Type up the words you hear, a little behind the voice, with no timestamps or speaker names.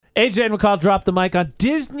AJ and McCall dropped the mic on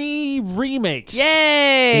Disney remakes.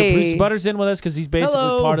 Yay! Bruce Butter's in with us because he's basically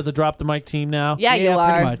part of the Drop the Mic team now. Yeah, you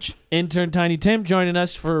are. Pretty much. Intern Tiny Tim joining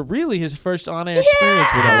us for really his first on-air experience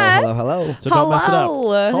with us. Hello. So don't mess it up.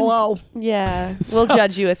 Hello. Yeah, we'll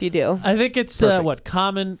judge you if you do. I think it's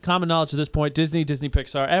common knowledge at this point. Disney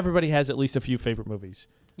Pixar. Everybody has at least a few favorite movies.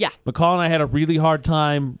 Yeah. McCall and I had a really hard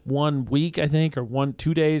time 1 week, I think, or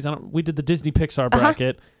 2 days. We did the Disney Pixar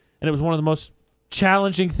bracket, and it was one of the most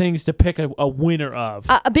challenging things to pick a winner of.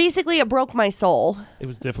 Basically, it broke my soul. It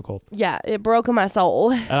was difficult. Yeah, it broke my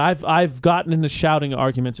soul. And I've gotten into shouting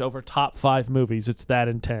arguments over top 5 movies. It's that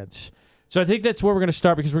intense. So I think that's where we're going to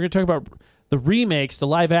start because we're going to talk about the remakes, the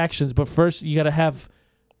live actions. But first, you got to have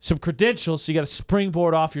some credentials. So you got to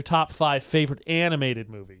springboard off your top 5 favorite animated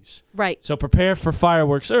movies. Right. So prepare for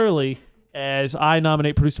fireworks early as I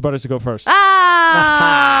nominate Producer Butters to go first.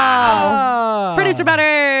 Producer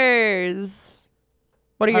Butters.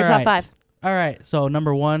 What are your top 5? All right. So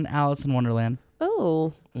number 1, Alice in Wonderland.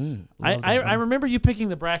 Oh. I remember you picking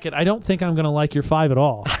the bracket. I don't think I'm going to like your 5 at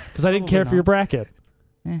all because I didn't care for your bracket.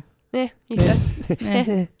 He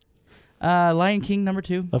says. Lion King number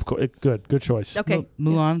 2. Of course. Good choice. Okay.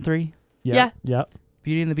 Mulan 3. Yeah.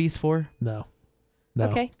 Beauty and the Beast 4. No.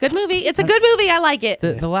 Okay. Good movie. It's a good movie. I like it.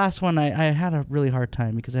 The last one, I had a really hard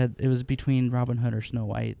time because it was between Robin Hood or Snow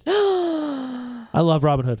White. I love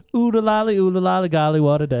Robin Hood. Ooh la lolly, golly,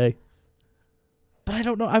 what a day. But I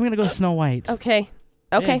don't know. I'm going to go Snow White. Okay.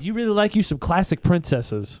 Man, you really like you some classic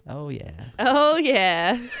princesses. Oh, yeah. Oh,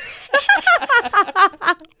 yeah.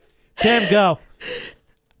 Tim, go.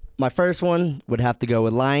 My first one would have to go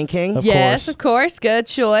with Lion King. Of Yes, course. of course. Good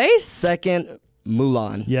choice. Second,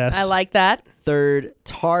 Mulan. Yes. I like that. Third,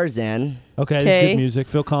 Tarzan. Okay, it's good music.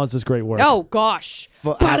 Phil Collins does great work. Oh, gosh.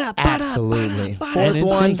 Absolutely. Fourth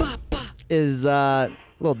one is a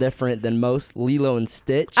little different than most, Lilo and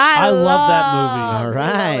Stitch. I love that movie. All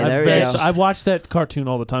right, there we go. I watched that cartoon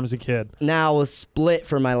all the time as a kid. Now I was split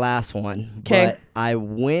for my last one, but I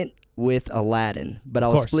went with Aladdin, but I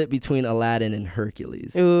was split between Aladdin and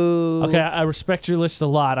Hercules. Ooh. Okay, I respect your list a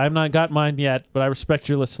lot. I've not got mine yet, but I respect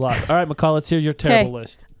your list a lot. All right, McCall, let's hear your terrible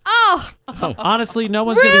list. Oh. Honestly, no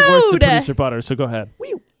one's going to be worse than Producer Butter, so go ahead.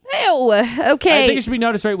 Ew. Okay. I think it should be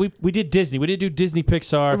noticed, right? We did Disney. We didn't do Disney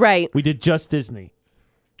Pixar. Right. We did just Disney.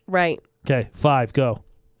 Right. Okay, 5, go.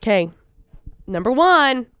 Okay. Number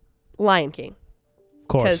 1, Lion King. Of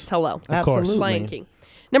course. Because hello. Of course. Lion King.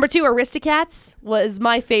 Number 2, Aristocats was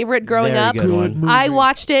my favorite growing up. Good one. I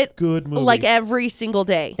watched it movie. like every single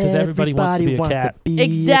day. Because everybody wants to be a cat.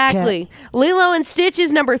 Exactly. Lilo and Stitch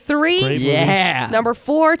is number 3. Great movie. Yeah. Number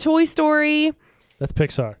 4, Toy Story. That's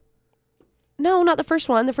Pixar. No, not the first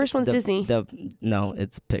one. The first one's Disney. No,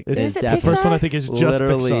 it's Pixar. Is it The Pixar? first one I think is just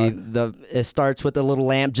Literally, Pixar. it starts with the little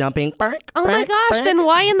lamp jumping. Oh my gosh! Then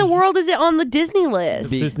why in the world is it on the Disney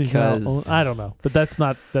list? Disney's not, I don't know, but that's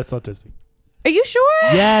not Disney. Are you sure?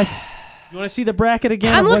 Yes. You want to see the bracket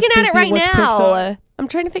again? I'm looking at Disney, it right what's now. Pixar? I'm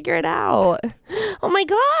trying to figure it out. Oh my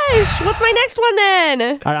gosh! What's my next one then?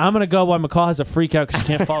 All right, I'm gonna go while McCall has a freak out because she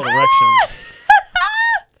can't follow directions.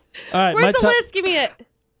 All right, where's the list? Give me it.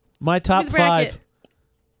 My top 5.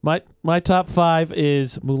 My top 5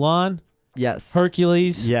 is Mulan. Yes.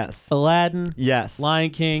 Hercules. Yes. Aladdin. Yes.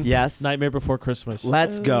 Lion King. Yes. Nightmare Before Christmas.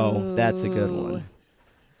 Let's go. That's a good one.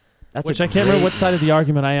 Which I can't remember what side of the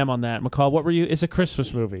argument I am on that. McCall, what were you? It's a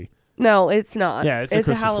Christmas movie. No, it's not. Yeah, it's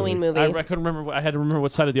a Halloween movie. I couldn't remember. I had to remember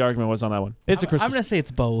what side of the argument was on that one. It's a Christmas. I'm going to say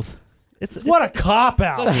it's both. What a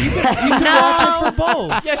cop-out. You can watch it for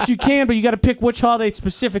both. Yes, you can, but you got to pick which holiday it's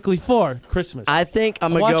specifically for. Christmas. I think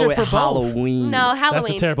I'm going to go with Halloween. No, Halloween.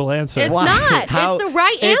 That's a terrible answer. It's not. It's the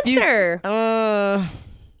right answer.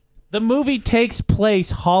 The movie takes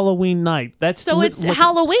place Halloween night. It's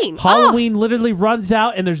Halloween. Halloween literally runs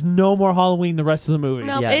out, and there's no more Halloween the rest of the movie.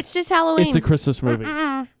 No, it's just Halloween. It's a Christmas movie.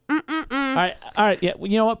 All right. Yeah.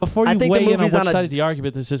 You know what? Before you weigh in on which side of the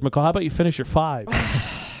argument this is, McCall, how about you finish your 5?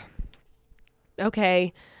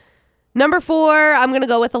 Okay. Number 4, I'm going to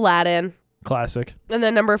go with Aladdin. Classic. And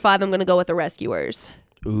then number 5, I'm going to go with The Rescuers.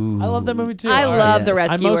 Ooh. I love that movie too. I love The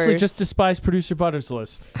Rescuers. I mostly just despise Producer Butters'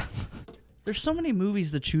 list. There's so many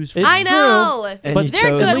movies to choose from. I know. And but they're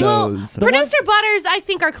good. Well, those. Producer Butters, I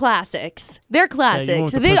think, are classics. They're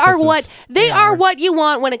classics. Yeah, they are what you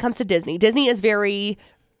want when it comes to Disney. Disney is very.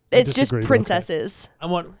 It's just princesses. I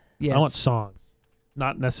want Yes. songs.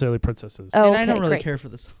 not necessarily princesses. Oh, And okay, I don't really great. care for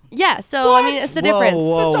this. Yeah, so I mean, it's the difference.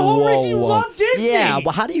 That's the whole reason you love Disney. Yeah,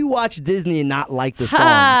 well, how do you watch Disney and not like the songs?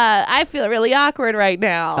 I feel really awkward right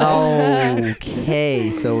now. Okay,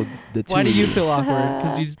 so the two. Why do you feel awkward?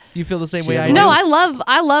 Because you feel the same way I do. No, I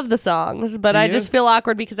love the songs, but Do I you? just feel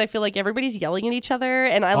awkward because I feel like everybody's yelling at each other,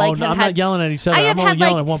 and I I'm not yelling at each other. I have I'm only had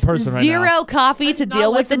yelling like at one person right now. zero coffee to not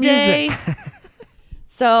deal like with the the day. music.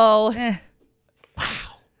 So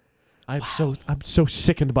I'm so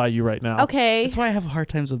sickened by you right now. okay, That's why I have hard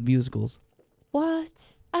times with musicals.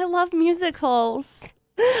 what? I love musicals.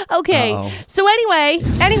 Okay, Uh-oh. so anyway,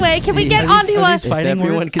 can we get onto are us? these fighting If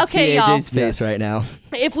everyone words? could Okay, see y'all. AJ's face Yes. right now.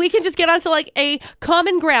 If we can just get onto like a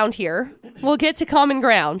common ground here, we'll get to common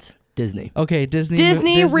ground. Disney. Okay,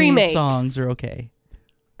 Disney remakes. songs are okay.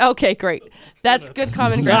 Okay, great. That's good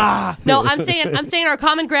common ground. No, I'm saying our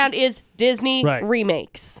common ground is Disney Right.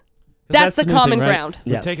 remakes. That's the new common thing, right? ground.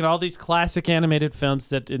 We're Yes. taking all these classic animated films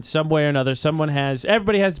that in some way or another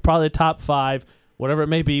everybody has probably a top 5, whatever it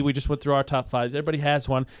may be. We just went through our top 5s. Everybody has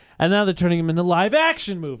one. And now they're turning them into live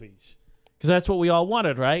action movies. Because that's what we all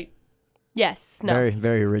wanted, right? Yes. No. Very,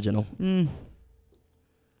 very original.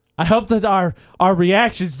 I hope that our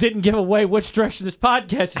reactions didn't give away which direction this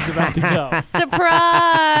podcast is about to go.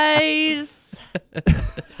 Surprise!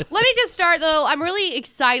 Let me just start though. I'm really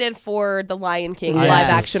excited for the Lion King Yes. live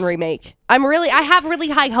action remake. I have really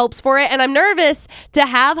high hopes for it, and I'm nervous to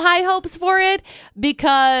have high hopes for it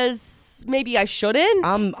because maybe I shouldn't.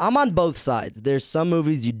 I'm on both sides. There's some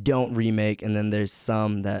movies you don't remake, and then there's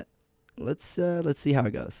some that let's see how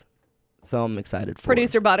it goes. So I'm excited for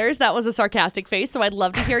Producer Butters, that was a sarcastic face, so I'd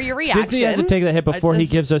love to hear your reaction. Disney has to take that hit before he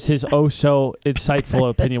that's- gives us his so insightful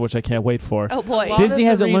opinion, which I can't wait for. Oh boy. A lot Disney of the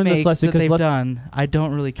hasn't learned this remakes lesson that 'cause they've let- done. I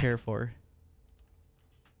don't really care for.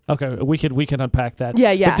 Okay, we can unpack that.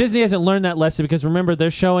 Yeah. But Disney hasn't learned that lesson because remember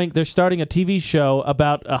they're starting a TV show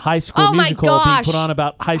about a high school Oh my musical being gosh. put on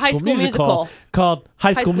about High School School Musical. called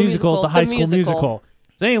High School Musical, the High School musical. Musical.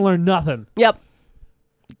 They ain't learned nothing. Yep.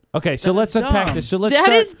 Okay, so let's unpack dumb. this. So let's That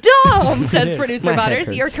start. is dumb, says is. Producer My head Butters.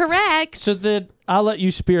 hurts. You're correct. So then I'll let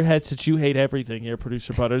you spearhead since you hate everything here,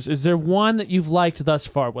 Producer Butters. Is there one that you've liked thus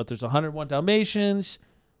far? What, there's 101 Dalmatians,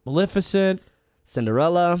 Maleficent,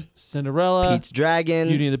 Cinderella, Cinderella, Pete's Dragon,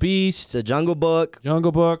 Beauty and the Beast, The Jungle Book,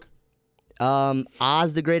 Jungle Book.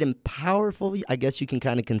 Oz the Great and Powerful. I guess you can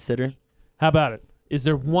kind of consider. How about it? Is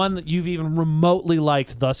there one that you've even remotely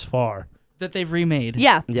liked thus far? That they've remade.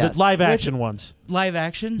 Yeah. Yes. The live action ones. Live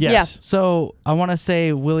action? Yes. So I want to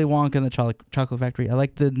say Willy Wonka and the Chocolate Factory. I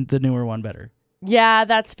like the newer one better. Yeah,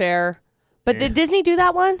 that's fair. But did Disney do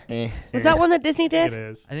that one? Was that one that Disney It did?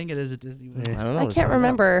 is. I think it is a Disney one. I don't know. I Let's can't find out.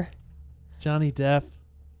 remember. Johnny Depp.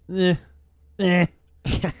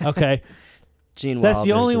 Okay. Gene That's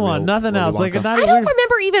the Wilder's only one. real Nothing Willy else. Like Wonka. not I even don't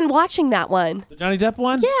remember even watching that one. the Johnny Depp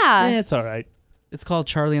one. Yeah. It's all right. It's called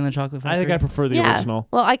Charlie and the Chocolate Factory. I think I prefer the Yeah. original.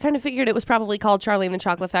 Well, I kind of figured it was probably called Charlie and the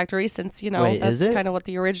Chocolate Factory since, Wait, that's is it? kind of what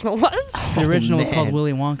the original was. The original is called man.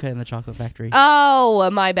 Willy Wonka and the Chocolate Factory. Oh,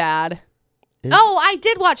 my bad. Is- Oh, I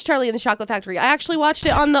did watch Charlie and the Chocolate Factory. I actually watched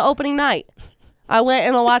it on the opening night. I went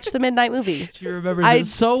and watched the midnight movie. She remembers I- it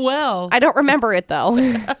so well. I don't remember it though.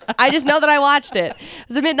 I just know that I watched it. It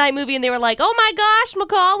was a midnight movie, and they were like, "Oh my gosh,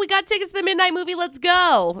 McCall, we got tickets to the midnight movie. Let's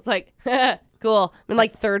go!" It's like, cool. I'm in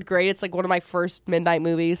like third grade. It's like one of my first midnight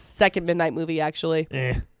movies, second midnight movie actually.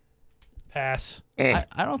 Pass. I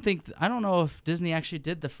don't know if Disney actually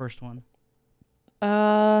did the first one.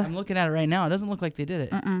 Uh, I'm looking at it right now. It doesn't look like they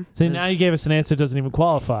did it. See, now you gave us an answer that doesn't even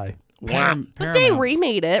qualify. but they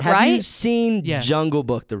remade it, Have right? you seen Yes. Jungle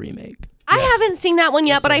Book, the remake? I haven't seen that one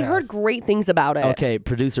yet, Yes, but I I heard have. great things about it. Okay,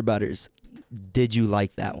 Producer Butters, did you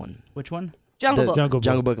like that one? Which one? Jungle The Book.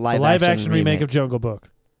 Jungle Book. Book live, The live action remake of Jungle Book.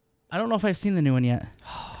 I don't know if I've seen the new one yet.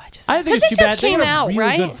 I think 'Cause it's it too bad. just They came got a out, really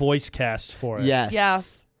right? good voice cast for it. Yes. Yeah.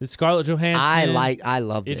 It's Scarlett Johansson. I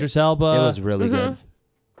loved it. Idris Elba. It was really good.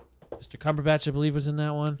 Mr. Cumberbatch, I believe, was in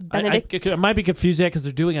that one. Benedict. I might be confused yet because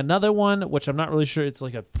they're doing another one, which I'm not really sure. It's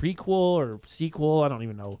like a prequel or sequel. I don't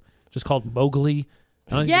even know. Just called Mowgli.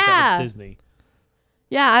 I don't think that was Disney.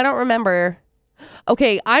 Yeah, I don't remember.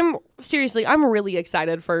 Okay, I'm really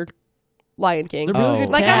excited for Lion King. They're really good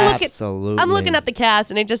Like, cast. Absolutely. I'm looking at the cast,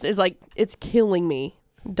 and it just is like it's killing me.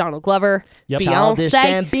 Donald Glover, Yep. Childish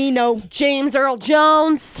Beyonce, Gambino. James Earl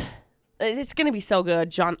Jones. It's gonna be so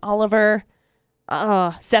good. John Oliver,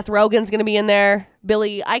 Seth Rogen's gonna be in there.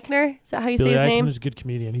 Billy Eichner, is that how you say his name? He's a good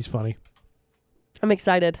comedian. He's funny. I'm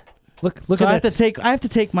excited. Look So I at have that. to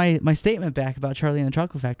take my statement back about Charlie and the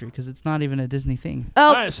Chocolate Factory because it's not even a Disney thing. Oh,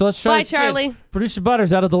 All right, so let's try bye, this again. Charlie. Producer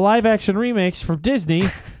Butters, out of the live action remakes from Disney,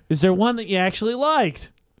 is there one that you actually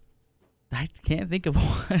liked? I can't think of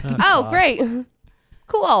one. Oh, gosh. great.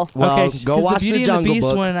 Cool. Well, Okay, go watch the Beauty the Jungle and the Beast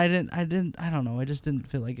Book. one. I don't know. I just didn't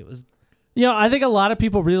feel like it was. I think a lot of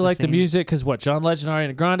people really like the same. music because John Legend,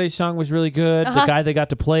 Ariana Grande's song was really good. Uh-huh. The guy that got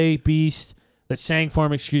to play Beast, that sang for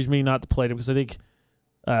him, not that played him, because I think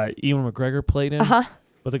Ewan McGregor played him. Uh-huh.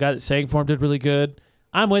 But the guy that sang for him did really good.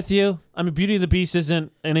 I'm with you. I mean, Beauty and the Beast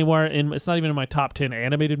isn't anywhere it's not even in my top 10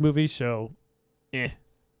 animated movies, so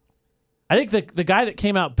I think the guy that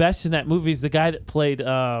came out best in that movie is the guy that played,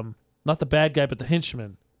 not the bad guy, but the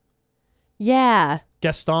henchman. Yeah.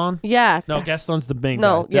 Gaston? Yeah. No, Gaston's the main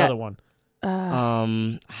No, guy. The yeah. other one.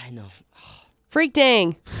 I know. Freak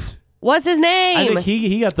dang. What's his name? I think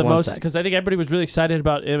he got the One most sec. because I think everybody was really excited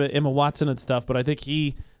about Emma Watson and stuff, but I think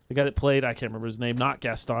the guy that played, I can't remember his name, not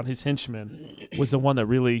Gaston, his henchman, was the one that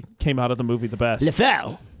really came out of the movie the best.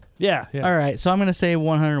 LeFou. Yeah. All right, so I'm gonna say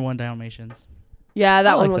 101 Dalmatians. Yeah,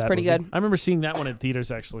 that I one like was that pretty movie. good. I remember seeing that one in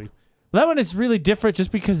theaters, actually. That one is really different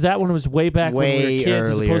just because that one was way back when we Way were kids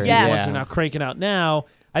earlier. as opposed to Yeah. the ones they're now cranking out now.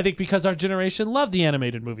 I think because our generation loved the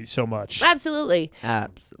animated movies so much. Absolutely.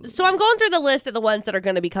 Absolutely. So I'm going through the list of the ones that are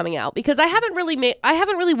going to be coming out because I haven't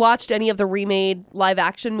really watched any of the remade live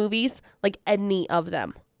action movies, like any of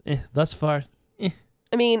them. Thus far,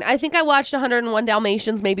 I mean, I think I watched 101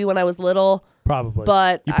 Dalmatians maybe when I was little, probably.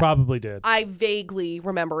 but You probably did. I vaguely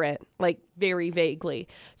remember it, like very vaguely.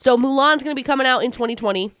 So Mulan's going to be coming out in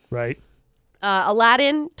 2020. Right.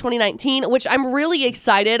 Aladdin 2019, which I'm really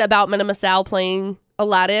excited about Mena Massoud playing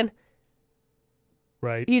Aladdin.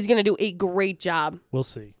 Right. He's going to do a great job. We'll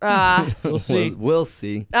see. We'll see. We'll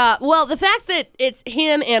see. Well, the fact that it's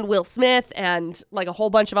him and Will Smith and like a whole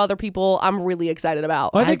bunch of other people, I'm really excited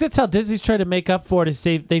about. Well, I think that's how Disney's trying to make up for it. Is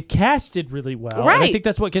they've casted really well, And I Right. think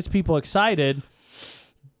that's what gets people excited.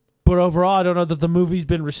 But overall, I don't know that the movie's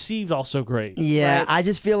been received also great. Yeah, Right. I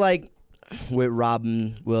just feel like with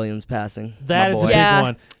Robin Williams passing, That my is a boy. big Yeah.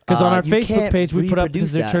 one. Because on our You Facebook can't page, we put up reproduce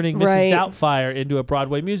because they're that. turning Mrs. Right. Doubtfire into a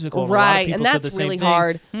Broadway musical. And a lot Right, of people and said that's the same really thing.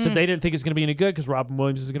 hard. So they didn't think it's going to be any good because Robin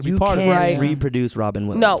Williams is going to be You part of can't it. Right. reproduce Robin No,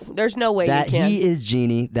 Williams. there's no way That you can. he is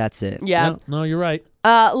Genie. That's it. Yeah. No, you're right.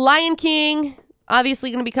 Lion King,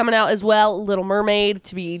 obviously going to be coming out as well. Little Mermaid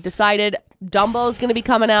to be decided. Dumbo's going to be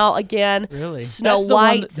coming out again. Really? Snow That's the one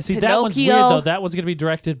White, that- see, Pinocchio. that one's weird, though. That one's going to be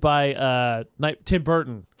directed by Tim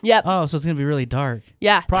Burton. Yep. Oh, so it's gonna be really dark.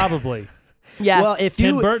 Yeah. Probably. Yeah. Well, if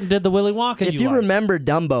Tim you Burton did the Willy Wonka. if you like. remember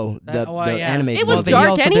Dumbo, the yeah. animated It was movie, dark He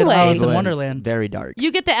also did anyway. Alice it in was Wonderland. very dark.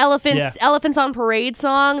 you get the elephants on parade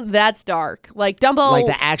song. That's dark. Like Dumbo. Like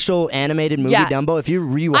the actual animated movie Yeah. Dumbo. If you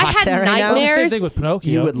rewatch I had that right It's the nightmares. same thing with now,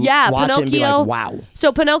 Pinocchio. you would Yeah, watch it and be Pinocchio. like, wow.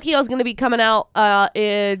 So Pinocchio's going to be coming out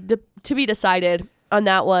to be decided on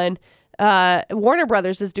that one. Warner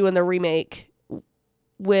Brothers is doing the remake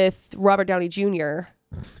with Robert Downey Jr.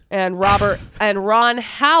 and Ron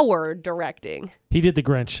Howard directing. He did The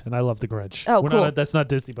Grinch, and I love The Grinch. Oh, cool. That's not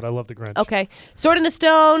Disney, but I love The Grinch. Okay. Sword in the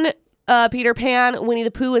Stone, Peter Pan, Winnie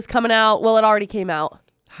the Pooh is coming out. Well, it already came out.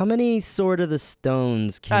 How many Sword of the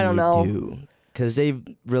Stones can I don't know. do? Because they've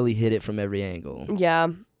really hit it from every angle. Yeah.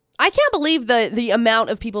 I can't believe the amount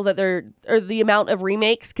of people that the amount of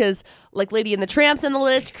remakes, because like Lady and the Tramp's in the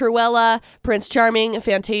list, Cruella, Prince Charming,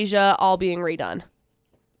 Fantasia, all being redone.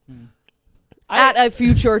 At a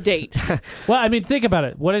future date. Well, I mean, think about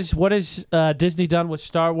it. What is Disney done with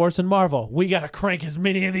Star Wars and Marvel? We got to crank as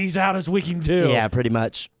many of these out as we can do. Yeah, pretty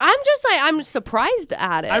much. I'm surprised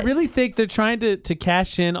at it. I really think they're trying to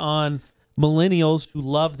cash in on millennials who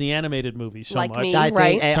love the animated movies so Like much. me. I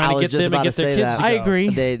Right. think, Trying I to was get just them and about get to their say kids that. to I go.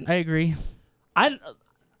 agree. I agree.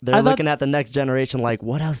 They're I thought- looking at the next generation like,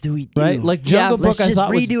 what else do we do? Right? Like Jungle Yeah. Book, Let's I just thought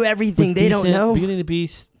was redo everything. They don't decent. know. Beauty and the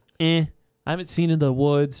Beast, I haven't seen In the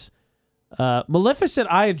Woods. Maleficent,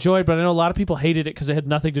 I enjoyed, but I know a lot of people hated it because it had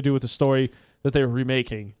nothing to do with the story that they were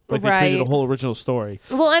remaking. Like they created Right. a whole original story.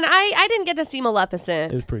 Well, and I didn't get to see It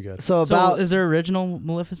Maleficent. was pretty good. So So about is there original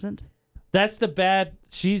Maleficent? That's the bad.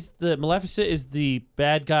 Maleficent is the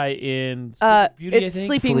bad guy in Beauty. It's I think?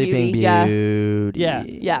 Sleeping Sleeping Beauty. Yeah. Beauty. Yeah.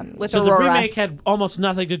 Yeah. With So Aurora. the remake had almost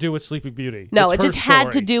nothing to do with Sleeping Beauty. No, It's it her just had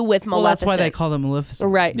to story. do with Well, Maleficent. that's why they call it Maleficent.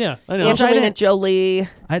 Right. Yeah, I know. Which I Angelina didn't- Jolie,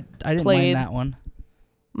 I didn't Played- mind that one.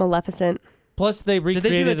 Maleficent. Plus, they Did they do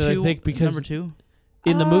recreated a it, two? I think, because number 2.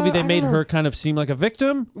 in the movie they I made don't know. her kind of seem like a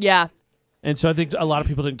victim, Yeah. and so I think a lot of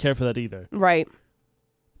people didn't care for that either. Right.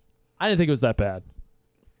 I didn't think it was that bad.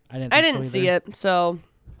 I didn't see it, so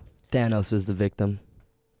Thanos is the victim.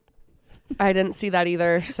 I didn't see that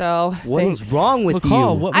either. So What is thanks. wrong with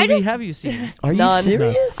McCall, you? what I movie just- have you seen? Are you None.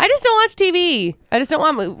 serious? I just don't watch TV. I just don't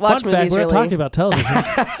watch Fun movies. fact: we're really. talking about television.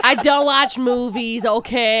 I don't watch movies.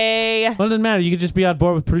 Okay. Well, it doesn't matter. You could just be on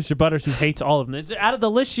board with producer Butters, who hates all of them. It's out of the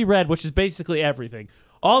list she read, which is basically everything.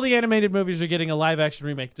 All the animated movies are getting a live-action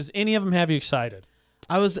remake. Does any of them have you excited?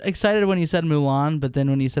 I was excited when you said Mulan, but then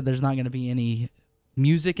when you said there's not going to be any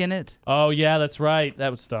music in it. Oh, yeah, that's right.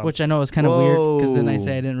 That was dumb. Which I know was kind of weird because then I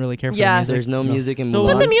say I didn't really care for the music. There's no music in So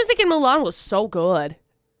Mulan. But the music in Mulan was so good.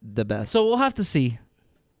 The best. So we'll have to see.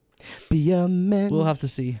 Be a man. We'll have to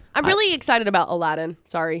see. I'm really excited about Aladdin.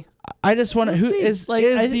 Sorry. I just want to. Who is like,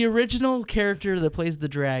 the original character that plays the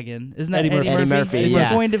dragon? Isn't that Eddie Murphy? Eddie Murphy, Is yeah.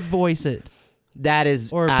 he going to voice it? That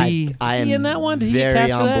is. Or I be- I Is am he in that one? Did he get very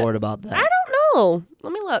cast for on that? board about that. I don't know.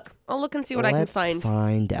 Let me look. I'll look and see what I can Let's find.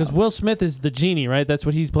 find out. Because Will Smith is the genie, right? That's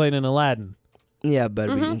what he's playing in Aladdin. Yeah, but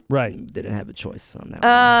we Right. didn't have a choice on that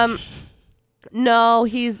one. No,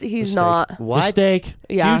 he's Mistake. not. What? Mistake.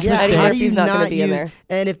 Yeah, Huge Yeah, mistake. Eddie how do Murphy's you not going to be in use- there.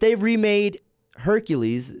 And if they remade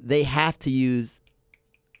Hercules, they have to use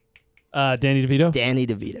Danny DeVito. Danny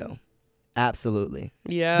DeVito. Absolutely.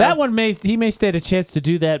 Yeah. That one may stand a chance to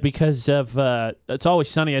do that because of It's Always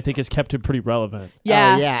Sunny. I think has kept him pretty relevant.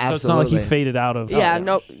 Yeah. Oh, yeah, So absolutely. it's not like he faded out of. Yeah.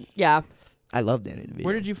 No. Yeah. I love Danny DeVito.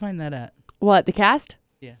 Where did you find that at? What, the cast?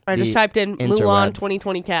 Yeah. I just The typed in Mulan interwebs.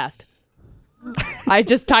 2020 cast. I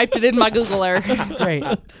just typed it in my Googler. Great.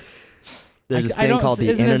 There's this I thing don't- called the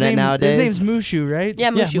isn't his internet name, nowadays. His name's Mushu, right?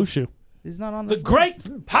 Yeah, Yeah, Mushu. Mushu. He's not on The this great list.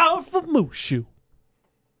 and powerful Mushu.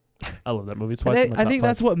 I love that movie. It's I why it's in think, my I top think five.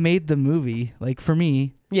 that's what made the movie. Like for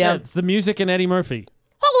me, Yeah. It's the music and Eddie Murphy.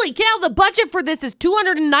 Holy cow, the budget for this is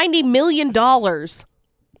 $290 million.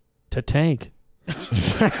 To tank.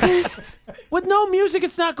 With no music,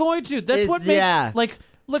 it's not going to. That's It's- what makes yeah. like.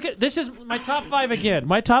 Look at this is my top 5 again.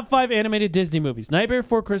 My top 5 animated Disney movies: Nightmare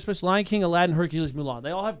Before Christmas, Lion King, Aladdin, Hercules, Mulan.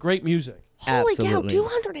 They all have great music. Holy Absolutely. cow,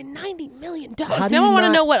 $290 million. How do Now I you want to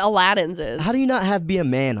not- know what Aladdin's is. How do you not have Be a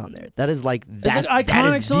Man on there? That is like It's that. an iconic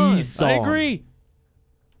that is song. the song. I agree.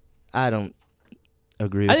 I don't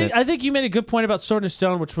agree with it. I think you made a good point about Sword and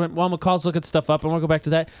Stone, which while McCall's looking stuff up, I want to go back to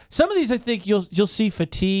that. Some of these, I think you'll see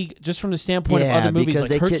fatigue just from the standpoint yeah, of other movies because like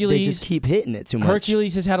they Hercules. just keep hitting it too much.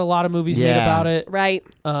 Hercules has had a lot of movies made Yeah. about it. Right.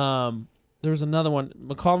 There was another one.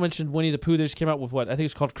 McCall mentioned Winnie the Pooh. They just came out with what I think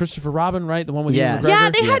it's called Christopher Robin, right? The one with Yeah. Ewan McGregor. Yeah,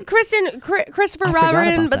 they had Christopher I forgot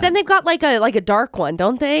Robin, about but then that. they've got like a dark one,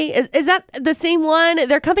 don't they? Is that the same one?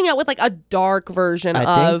 They're coming out with like a dark version I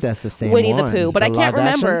of think that's the same Winnie one. the Pooh, but The I can't live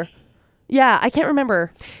action? remember. Yeah, I can't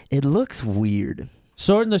remember. It looks weird.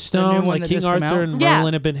 Sword in the new Stone, one like that King just came Arthur out? and Yeah.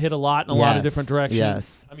 Merlin have been hit a lot in a lot of Yes, different directions.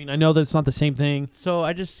 yes. I mean, I know that it's not the same thing. So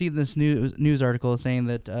I just see this news article saying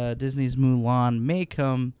that Disney's Mulan may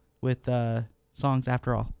come with songs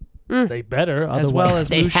after all, They better, as otherwise well as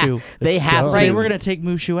They Mushu. They It's have dumb. to. Saying we're gonna take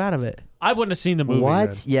Mushu out of it. I wouldn't have seen the movie.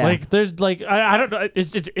 What? then. Yeah. Like, there's like, I don't know.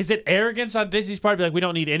 Is it arrogance on Disney's part to be like, we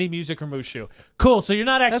don't need any music or Mushu? Cool. So you're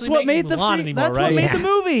not actually That's what making made the Mulan free- anymore, That's right? what made Yeah. the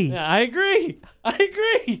movie. Yeah, I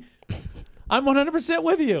agree. I'm 100%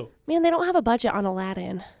 with you. Man, they don't have a budget on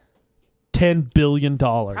Aladdin. $10 billion.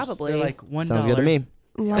 Probably. They're like $1. Sounds good to me.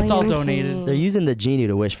 It's all Lion donated. King. They're using the genie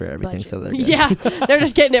to wish for everything, Budget. so they're good. Yeah, they're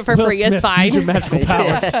just getting it for Will free. Smith It's fine. using magical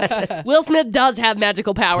powers. Will Smith does have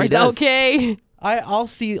magical powers. does. Okay. I'll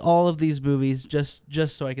see all of these movies just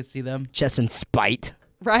so I could see them. Just in spite.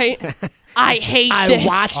 Right? I hate I this.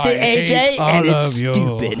 watched it, AJ, and it's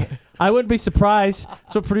stupid. I wouldn't be surprised.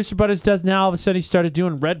 That's what Producer Butters does now. All of a sudden, he started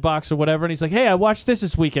doing Redbox or whatever, and he's like, hey, I watched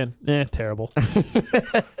this weekend. Terrible.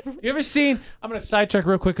 You ever seen, I'm going to sidetrack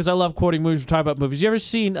real quick because I love quoting movies. We're talking about movies. You ever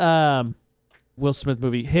seen Will Smith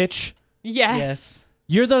movie, Hitch? Yes.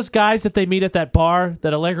 You're those guys that they meet at that bar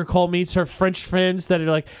that Allegra Cole meets her French friends that are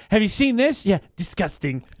like, have you seen this? Yeah,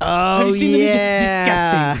 disgusting. Have Oh, you seen the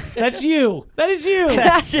yeah. disgusting? That's you. That is you.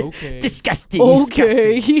 That's Okay. disgusting.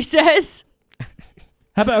 Okay, he says.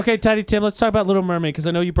 How about, okay, Tiny Tim, let's talk about Little Mermaid because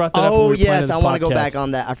I know you brought that up. when Oh, we were planning yes. this I want to go podcast. back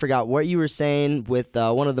on that. I forgot what you were saying with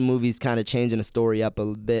one of the movies kind of changing the story up a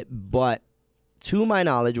bit. But to my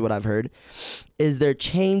knowledge, what I've heard is they're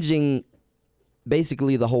changing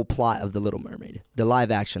basically the whole plot of The Little Mermaid, the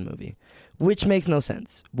live action movie, which makes no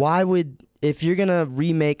sense. Why would, if you're going to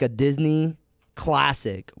remake a Disney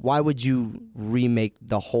classic, why would you remake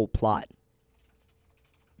the whole plot?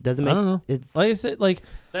 Doesn't make I don't know. It's, Like I said, like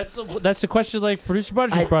that's the question. Like Producer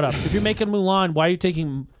Butters just brought up. If you're making Mulan, why are you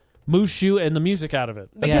taking Mushu and the music out of it?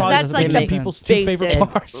 Because probably that's doesn't like make the people's two basic. favorite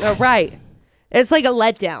parts. Right. It's like a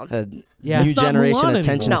letdown. Yeah. new It's not generation Mulan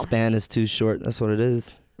attention anymore. span is too short. That's what it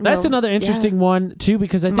is. That's No. another interesting one too,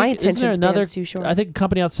 because I think My isn't there attention another? span's too short. I think a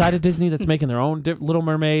company outside of Disney that's making their own Little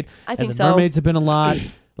Mermaid. I think and the so. Mermaids have been a lot.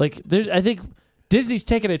 Like there's, I think Disney's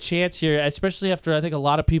taking a chance here, especially after I think a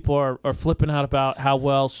lot of people are flipping out about how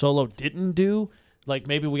well Solo didn't do. Like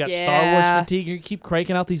maybe we got Star Wars Yeah. fatigue. You keep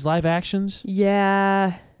cranking out these live actions.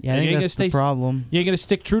 Yeah. Yeah, I And think you're that's gonna the stay- problem. You ain't gonna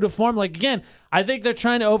stick true to form. Like again, I think they're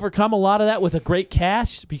trying to overcome a lot of that with a great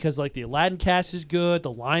cast because like the Aladdin cast is good,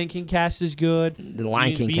 the Lion King cast is good. The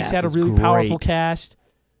Lion King Beast cast had a is really great. powerful cast,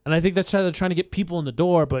 and I think that's how they're trying to get people in the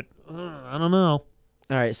door. But I don't know.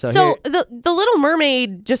 All right, so So here, the Little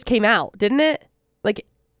Mermaid just came out, didn't it? Like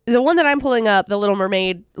the one that I'm pulling up, the Little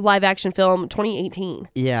Mermaid live action film, 2018.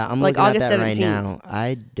 yeah, I'm like looking August at that 17th. right now.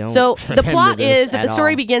 I don't. So the remember plot this is that at the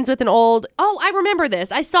story all. begins with an old. Oh, I remember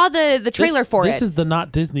this. I saw the trailer for This it. is the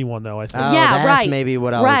not Disney one though. I think. Oh, Yeah, that's right. maybe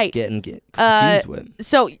what I was Right. getting confused with.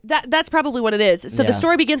 So that's probably what it is. So Yeah. the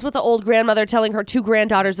story begins with the old grandmother telling her two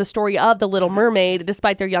granddaughters the story of the Little Mermaid.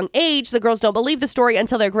 Despite their young age, the girls don't believe the story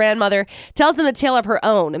until their grandmother tells them a tale of her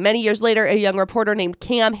own. Many years later, a young reporter named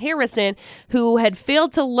Cam Harrison, who had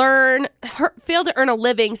failed to earn a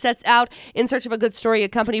living, sets out in search of a good story,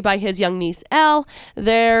 accompanied by his young niece Elle.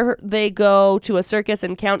 There they go to a circus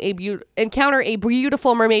and encounter a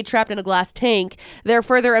beautiful mermaid trapped in a glass tank. They're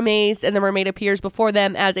further amazed, and the mermaid appears before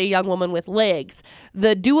them as a young woman with legs.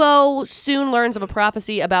 The duo soon learns of a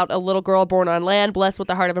prophecy about a little girl born on land, blessed with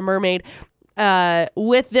the heart of a mermaid.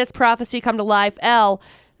 With this prophecy come to life,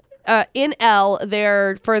 in Elle,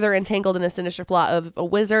 they're further entangled in a sinister plot of a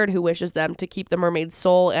wizard who wishes them to keep the mermaid's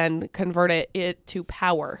soul and convert it to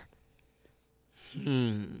power.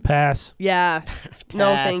 Pass. Yeah.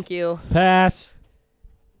 No, Pass. thank you. Pass.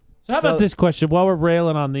 So how So- about this question? While we're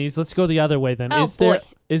railing on these, let's go the other way then. Oh, boy.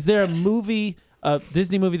 Is there a movie, a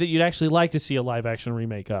Disney movie that you'd actually like to see a live action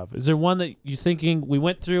remake of? Is there one that you're thinking we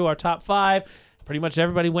went through our top 5? Pretty much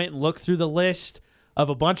everybody went and looked through the list of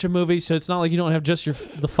a bunch of movies, so it's not like you don't have just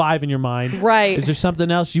the 5 in your mind. Right. Is there something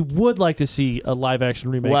else you would like to see a live action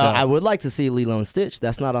remake Well, of? I would like to see Lilo and Stitch.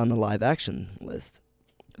 That's not on the live action list.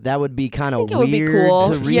 That would be kind of think it would be weird cool.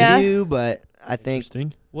 to Yeah. redo, but I think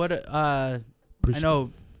Interesting. What I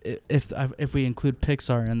know if we include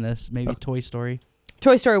Pixar in this, maybe Toy Story.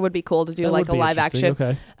 Toy Story would be cool to do That like would a be live interesting. action.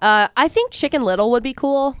 Okay. I think Chicken Little would be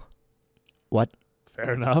cool. what?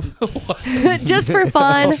 Fair enough. Just for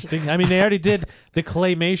fun. Interesting. I mean, they already did the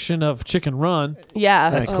claymation of Chicken Run. Yeah.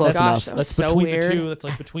 That's oh close gosh, enough. that was That's so between weird. the two. That's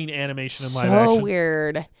like between animation and live So action.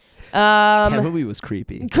 weird. That movie was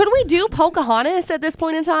creepy. Could we do Pocahontas at this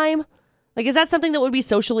point in time? Like, is that something that would be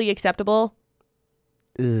socially acceptable?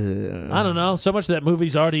 I don't know. So much of that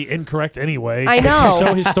movie's already incorrect anyway. I know. It's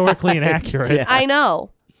so historically inaccurate. Yeah. I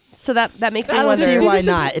know. So that makes me I don't wonder. see why This is-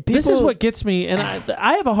 not. This is People- what gets me, and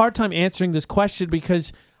I have a hard time answering this question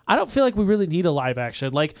because I don't feel like we really need a live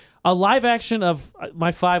action. Like a live action of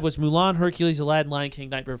my 5 was Mulan, Hercules, Aladdin, Lion King,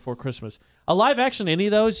 Nightmare Before Christmas. A live action, any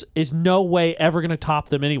of those, is no way ever going to top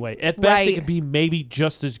them anyway. At best, it Right. could be maybe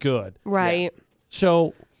just as good. Right.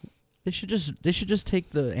 So They should just take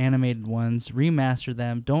the animated ones, remaster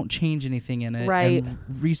them, don't change anything in it, Right. and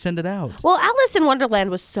resend it out. Well, Alice in Wonderland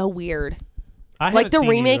was so weird. I Like haven't the seen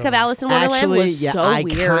remake either of them. Alice in Wonderland Actually, was yeah, so I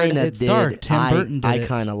weird. kind of It's did. dark. Tim Burton did I it.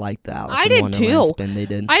 kind of liked the Alice I in did Wonderland too. spin they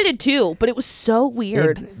did. I did too, but it was so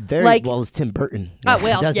weird. Very Like- well. It was Tim Burton. Oh,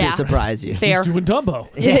 well, doesn't yeah. surprise you. Fair. He's doing Dumbo.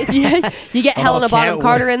 Yeah. You get Helena can't Bonham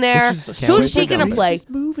Carter in there. Which is Can't Who's wait she for gonna Dumbo. play? This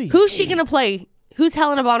movie. Who's she gonna play? Who's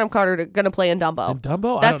Helena Bonham Carter gonna play in Dumbo? And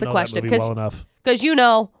Dumbo? I That's don't the know question, that movie 'cause- well enough. Because you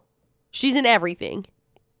know, she's in everything.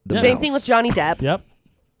 The Same mouse. thing with Johnny Depp. Yep.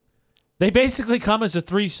 They basically come as a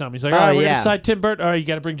threesome. He's like, Oh, all right, we're yeah. going to side Tim Burton. All right, you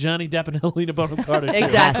got to bring Johnny Depp and Helena Bonham Carter. too.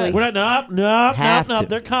 Exactly. We're not, nope, Have to.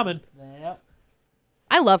 they're coming.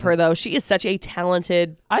 I love her though. She is such a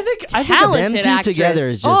talented. I think Them Talented two actress. together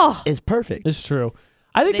is just Oh. is perfect. it's true.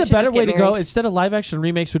 I think They the should better just way get to go married. instead of live action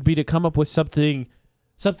remakes would be to come up with something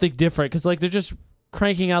different because like they're just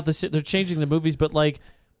cranking out they're changing the movies, but like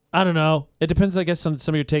I don't know. It depends, I guess, on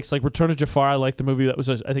some of your takes. Like Return of Jafar, I like the movie that was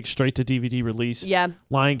I think straight to DVD release. Yeah.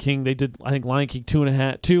 Lion King, they did I think Lion King 2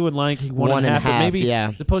 and Lion King 1.5. But maybe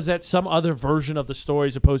yeah. suppose that's some other version of the story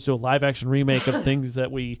as opposed to a live action remake of things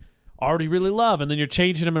that we already really love, and then you're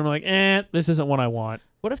changing them and we're like, this isn't what I want.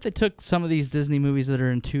 What if they took some of these Disney movies that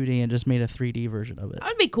are in 2D and just made a 3D version of it? That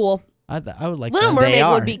would be cool. I would like Little that. Mermaid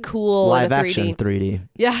are. would be cool Live in a 3D. action 3D.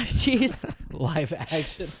 Yeah, jeez. live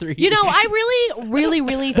action 3D. You know, I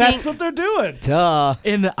really That's think what they're doing. Duh.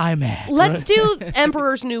 in the IMAX. let's do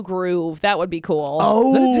Emperor's New Groove. That would be cool. that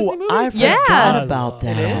a Disney Oh, movie? I Yeah. forgot about It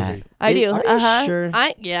that. is. I do. Are you sure?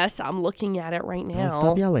 Yes, I'm looking at it right Don't now.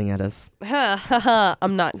 stop yelling at us.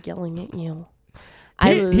 I'm not yelling at you.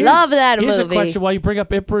 I Here's- love that Here's movie. a question while you bring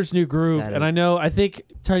up Emperor's New Groove, That and is- I think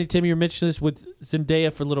Tiny Tim, you mentioned this with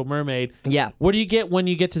Zendaya for Little Mermaid. Yeah. What do you get when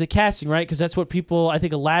you get to the casting, right? Because that's what people, I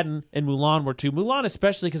think Aladdin and Mulan were too. Mulan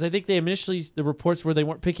especially, because I think they initially, the reports were they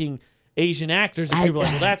weren't picking Asian actors, and people are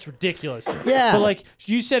like, well, that's ridiculous. Yeah. But like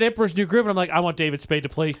you said, Emperor's New Groove, and I'm like, I want David Spade to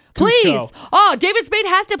play Cusco. Please. Oh, David Spade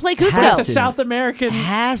has to play That's Cusco. a South American.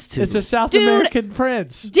 Has to. It's a South Dude, American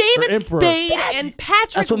prince. or David emperor. Spade and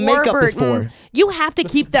Patrick That's what makeup is Warburton. for. You have to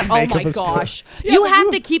keep them. Oh Makeup my is for. gosh. Yeah, You but have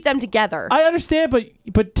you- to keep them together. I understand,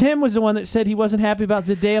 but Tim was the one that said he wasn't happy about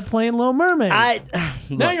Zendaya playing Little Mermaid. now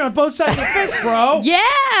Look, you're on both sides of the fence, bro.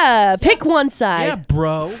 yeah. Pick one side. Yeah,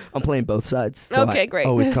 bro. I'm playing both sides. So Okay, I great.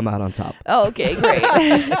 always come out on top. Oh, okay, great.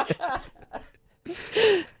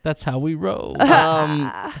 That's how we roll.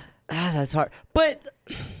 That's hard. But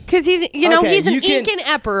Because he's, Okay, he's an you can- Incan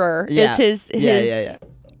emperor. yeah, Is his. yeah.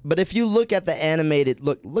 But if you look at the animated,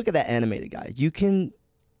 look at that animated guy. You can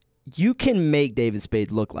make David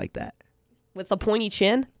Spade look like that. With the pointy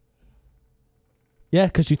chin. Yeah,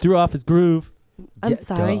 because you threw off his groove. I'm Yeah,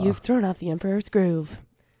 sorry, duh. you've thrown off the Emperor's groove.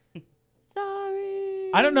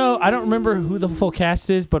 Sorry. I don't know. I don't remember who the full cast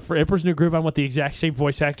is, but for Emperor's New Groove, I want the exact same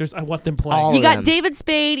voice actors. I want them playing. All You of got them. David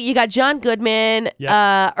Spade, you got John Goodman,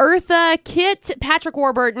 Yeah. Eartha, Kit, Patrick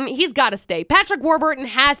Warburton. He's got to stay. Patrick Warburton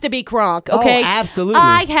has to be Kronk, okay? Oh, absolutely.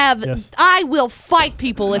 Yes. I will fight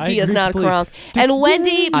people if I he is agree not a completely. Kronk. And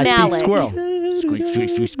Wendy I speak Malick. squirrel. Squeak, squeak,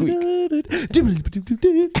 squeak, squeak.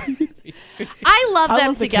 I love I them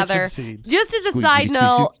love the together. kitchen scenes. Just as a Squeak, side squeak, squeak,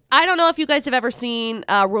 note, I don't know if you guys have ever seen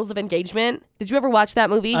Rules of Engagement. Did you ever watch that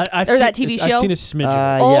movie I've or seen, that TV show? I've seen a smidgen.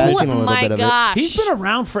 Yeah, Oh I've seen a little my bit of it. gosh. He's been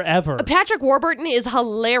around forever. Patrick Warburton is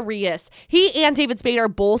hilarious. He and David Spade are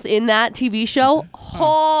both in that TV show.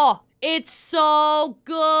 Oh, it's so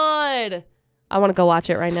good. I want to go watch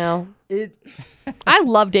it right now. I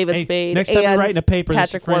love David Hey, Spade. next time you're and writing a paper, this is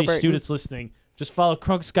Patrick for any Warburton. students listening, just follow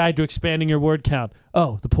Crunk's guide to expanding your word count.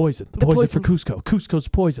 Oh, the poison. The poison for Cusco. Cusco's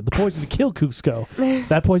poison. The poison to kill Cusco.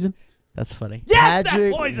 That poison? That's funny. Yeah,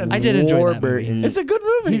 Patrick that poison. I did enjoy that movie. Warburton. It's a good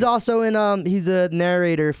movie. He's also in he's a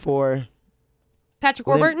narrator for Patrick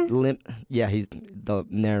Warburton? yeah, he's the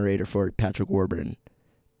narrator for Patrick Warburton.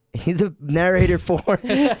 He's a narrator for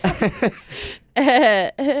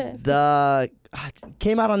the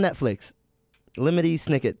came out on Netflix. Limity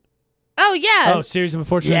Snicket. Oh, yeah. Oh, Series of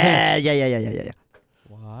Unfortunate Yeah, Events. yeah.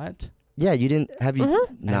 What? Yeah, you didn't have you I not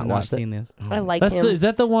have not watched it? seen this. I like That's him. is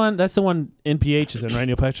that the one? That's the one NPH is in, right?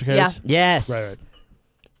 Neil Patrick Harris. Yes. Right.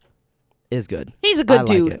 Is good. He's a I good like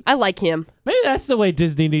dude. it. I like him. Maybe that's the way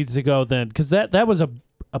Disney needs to go then, because that was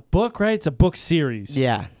a book, right? It's a book series.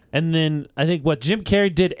 Yeah. And then I think what Jim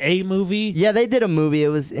Carrey did a movie, Yeah, they did a movie. It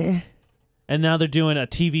was and now they're doing a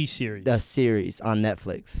TV series. a series on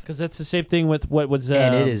Netflix. Because that's the same thing with what was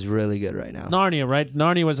And it is really good right now. Narnia, right?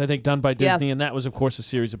 Narnia was I think done by Yeah. Disney, and that was of course a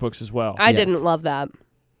series of books as well. I Yes. didn't love that.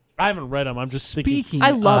 I haven't read them. I'm just thinking. Speaking I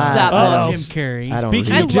love of that book. Jim Carrey, I don't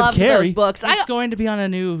Speaking read. I of Jim loved those Carrey, books. it's going to be on a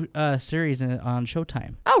new series on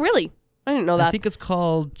Showtime. Oh, really? I didn't know I that. think it's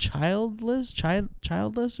called Childless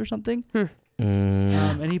or something. Mm.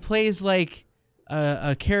 And he plays like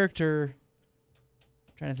a character.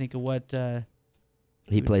 I'm trying to think of what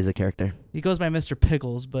He plays a character. he goes by, Mr.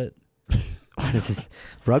 Pickles, but What is this?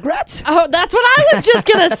 Rugrats? Oh, that's what I was just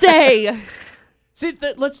going to say. See,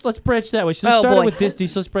 let's branch that way. So this Oh, started boy. with Disney,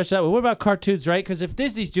 so let's branch that way. What about cartoons, right? Because if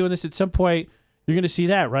Disney's doing this at some point, you're going to see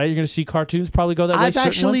that, right? You're going to see cartoons probably go that way. I've certain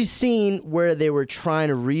actually ones. seen where they were trying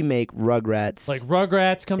to remake Rugrats. Like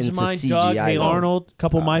Rugrats comes to Into mind. CGI Doug, Hey though. Arnold,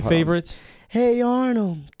 couple of my hold on. favorites. Hey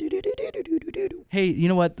Arnold. Do-do-do-do-do-do-do-do. hey, you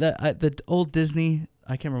know what? The old Disney,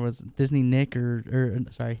 I can't remember, was it Disney Nick or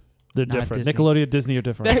sorry. They're Not different. Disney. Nickelodeon, Disney are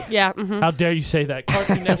different. Yeah. mhm. How dare you say that? Cartoon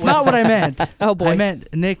Network. That's not what I meant. Oh, boy. I meant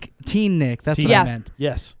Teen Nick. That's Teen what Yeah. I meant.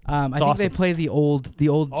 Yes. I It's think awesome. they play the old Oh,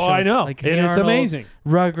 shows, I know. like And Hey it's Arnold, amazing.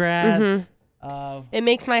 Rugrats. It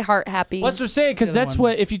makes my heart happy. Well, that's what I'm saying, because The other that's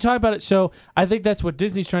one. what, if you talk about it, so I think that's what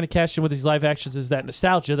Disney's trying to cash in with these live actions is that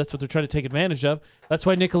nostalgia. That's what they're trying to take advantage of. That's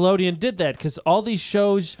why Nickelodeon did that, because all these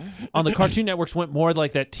shows on the Cartoon Networks went more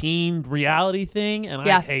like that teen reality thing, and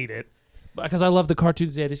Yeah. I hate it. Because I love the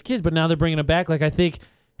cartoons they had as kids, but now they're bringing them back. Like, I think,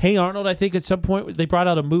 Hey Arnold, I think at some point they brought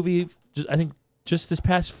out a movie, I think just this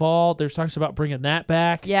past fall, there's talks about bringing that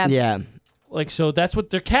back. yeah. Yeah. Like, so that's what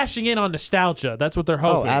they're cashing in on nostalgia. That's what they're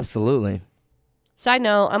Oh, hoping. absolutely. Side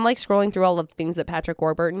note, I'm like scrolling through all of the things that Patrick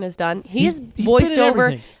Warburton has done. He's he's voiced been in over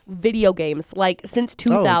everything. video games like since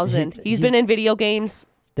 2000. he's been in video games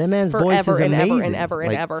That man's voice forever is and ever and amazing. ever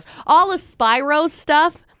and Like, ever. All of Spyro's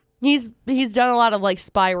stuff. He's done a lot of like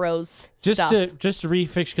Spyro's Just stuff. to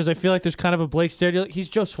refix, because I feel like there's kind of a Blake stereo. He's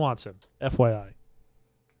Joe Swanson, FYI.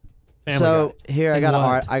 Family So Guy. here I In got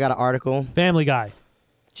what? I got an article. Family Guy.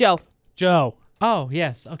 Joe. Joe. Oh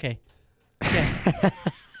yes, okay. Yes.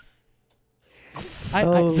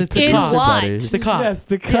 Oh, the In cop. what? The cop. Yes,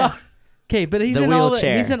 the cop. Yes. Okay, but he's The in all.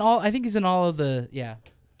 wheelchair. He's in all. I think he's in all of the. Yeah.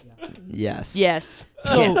 Yes. Yes.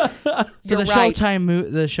 So You're the right.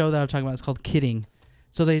 Showtime the show that I'm talking about is called Kidding.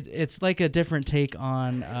 So it's like a different take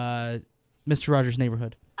on Mr. Rogers'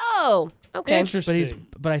 Neighborhood. Oh, okay. Interesting.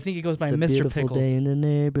 But I think it goes by It's a Mr. beautiful Pickles. day in the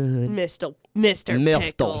neighborhood. Mr. Milfto.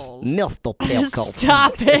 Pickles. Milfto Pickles.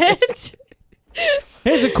 Stop it.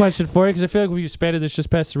 Here's a question for you, because I feel like we've expanded this just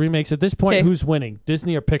past the remakes. At this point, 'Kay. who's winning,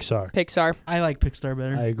 Disney or Pixar? Pixar. I like Pixar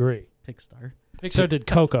better. I agree. Pixar. Pixar did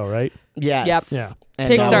Coco, right? Yes. Yep. Yeah.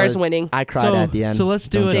 And Pixar's that was- winning. I cried at the end. So let's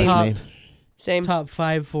do Don't a judge top me. Same. top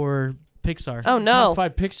 5 for Pixar. Oh, no. Top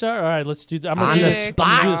 5 Pixar? All right, let's do that. I'm On going to the do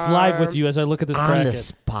spot. this live with you as I look at this On bracket. the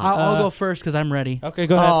spot. I'll go first because I'm ready. Okay,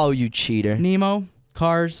 go ahead. Oh, you cheater. Nemo,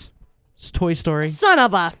 Cars, Toy Story, Son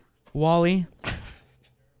of a. Wall-E.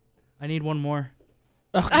 I need one more.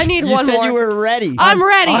 I need You one said more. you were ready. I'm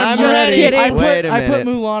ready. I'm Just ready. kidding. I Wait a put minute.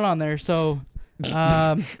 Mulan on there, so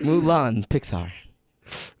Mulan, Pixar.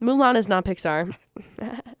 Mulan is not Pixar.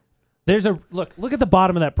 There's a look at the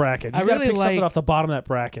bottom of that bracket. You I got to really pick something like- off the bottom of that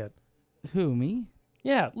bracket. who, me?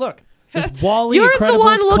 Yeah, look. There's Wall-E, You're the Incredibles,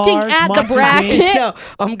 one looking Cars, at the Monsters, bracket. Inc. No,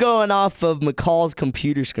 I'm going off of McCall's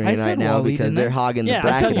computer screen I said right now Wall-E, because didn't they're I? hogging the Yeah, I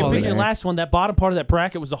bracket said you over pick your there. last one. That bottom part of that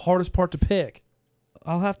bracket was the hardest part to pick.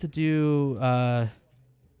 I'll have to do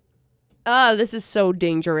This is so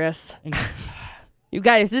dangerous. You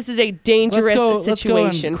guys, this is a dangerous let's go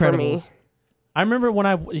situation for me. Incredibles. I remember when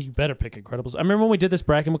you better pick Incredibles. I remember when we did this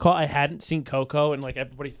bracket, McCall, I hadn't seen Coco, and like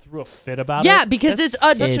everybody threw a fit about it. Yeah, because That's it's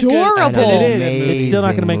such a good- adorable. And it is. Amazing It's still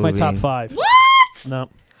not going to make my top movie. 5. What? No.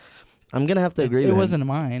 I'm gonna have to agree. It with him. wasn't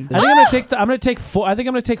mine. I think I'm gonna take I'm gonna take 4. I think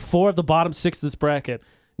I'm gonna take 4 of the bottom 6 of this bracket.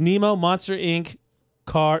 Nemo, Monster Inc.,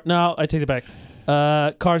 No, I take it back.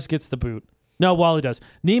 Cars gets the boot. No, Wall-E does.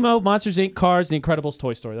 Nemo, Monsters Inc., Cars, The Incredibles,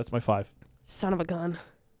 Toy Story. That's my 5. Son of a gun.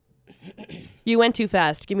 You went too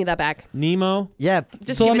fast. Give me that back. Nemo. Yeah.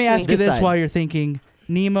 Just So give let me it to ask you this Decide. while you're thinking: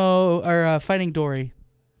 Nemo or Finding Dory?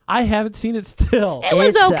 I haven't seen it still. It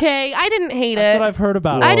was It's, okay. I didn't hate That's it. what I've heard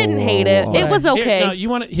about. I didn't hate it. Whoa. It was Here, okay. no, you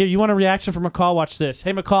want a reaction from McCall? Watch this.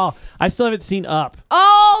 Hey McCall, I still haven't seen Up.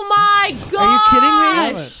 Oh my gosh! Are you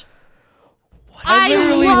kidding me? I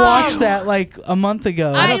literally love- watched that like a month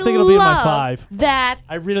ago. I don't think it'll be in my love 5. That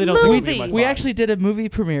I really don't think it'll be in my movie. 5. We actually did a movie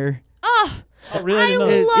premiere. oh, Oh, really? I didn't know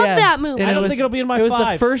love that. Yeah. that movie. And I it don't was- think it'll be in my It was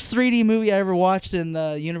 5. the first 3D movie I ever watched in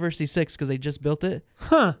the University 6 because they just built it.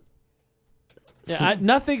 Huh. Yeah,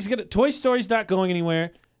 nothing's gonna. Toy Story's not going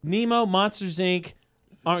anywhere. Nemo, Monsters Inc.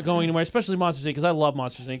 aren't going anywhere, especially Monsters Inc. because I love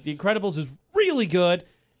Monsters Inc. The Incredibles is really good,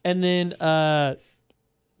 and then what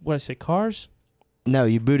did I say? Cars? No,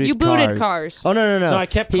 you booted. You booted Cars. Oh no. No, I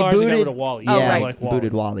kept He Cars and got booted- rid of Wall-E. Oh, Yeah, right. like Wall-E.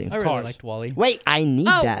 booted Wally. I really Cars. liked Wall-E. Wait, I need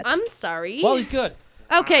Oh, that. I'm sorry. Wall-E's good.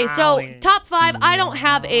 Okay, so top 5. I don't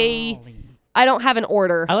have an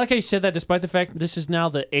order. I like how you said that, despite the fact this is now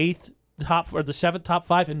the 8th top or the 7th top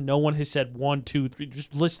 5, and no one has said 1, 2, 3.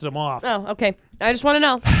 Just listed them off. Oh, okay. I just want to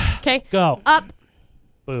know. Okay. Go. Up,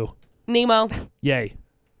 Boo. Nemo, Yay.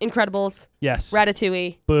 Incredibles, Yes.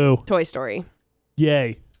 Ratatouille, Boo. Toy Story.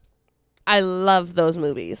 Yay. I love those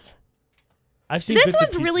movies. I've seen This bits and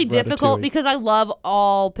one's pieces really of difficult Ratatouille. because I love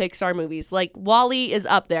all Pixar movies. Like Wall-E is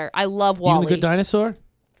up there. I love You and Wall-E. the Good Dinosaur?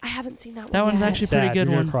 I haven't seen that one. That one's yet. actually pretty Sad. good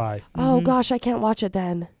You're one. gonna cry. Oh gosh, I can't watch it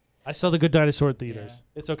then. I saw the Good Dinosaur at theaters.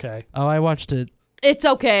 It's okay. Oh, I watched it. It's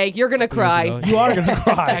okay. You're gonna cry. ago. You are gonna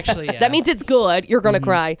cry. Actually, yeah. That means it's good. You're gonna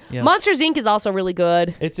cry. Yeah. Monsters Inc. is also really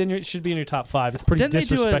good. It should be in your top 5. It's pretty Didn't they do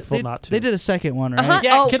disrespectful they, not to. They did a second one, right? Uh-huh.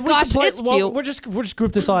 Yeah, Oh, can we gosh, complete- it's well, cute. We're just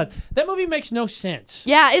group this on. That movie makes no sense.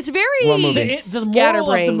 Yeah, it's very What movie? The moral of the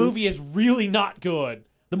scatterbrained. movie is really not good.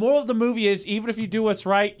 The moral of the movie is even if you do what's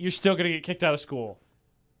right, you're still gonna get kicked out of school.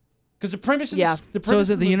 Because the premise is Yeah. the So is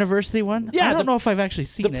it of the university one? Yeah, I don't the- know if I've actually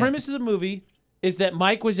seen the it. premise of the movie is that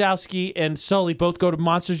Mike Wazowski and Sully both go to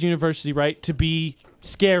Monsters University, right, to be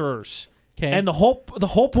scarers. Okay. And the whole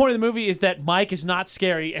point of the movie is that Mike is not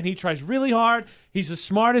scary, and he tries really hard. He's the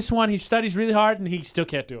smartest one. He studies really hard, and he still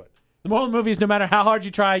can't do it. The moral of the movie is no matter how hard you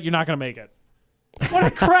try, you're not going to make it. What a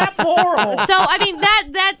crap moral! So I mean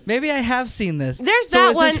that Maybe I have seen this. There's so that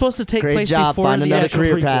is one- this supposed to take Great place job. before Find the another actual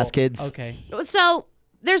career prequel? path, kids. Okay. so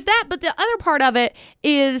there's that, but the other part of it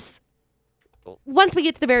is once we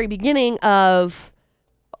get to the very beginning of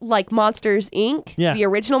like Monsters Inc., Yeah. the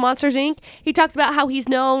original Monsters Inc., he talks about how he's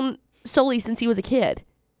known Sully since he was a kid.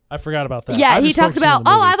 I forgot about that. Yeah, I'm he just talks focusing on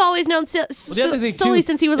about, the movie. I've always known the other thing, Sully too-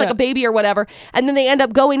 since he was like yeah. a baby or whatever. And then they end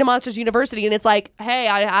up going to Monsters University, and it's like, hey,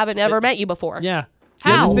 I haven't ever met you before. Yeah.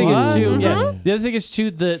 How? The other thing What? is too. Yeah. Mhm. The other thing is too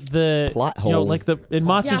the Plot you know hole. like the in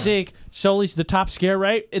Monsters Inc. Sully's the top scare,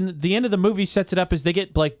 right? And the end of the movie sets it up as they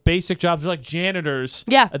get like basic jobs, they're like janitors.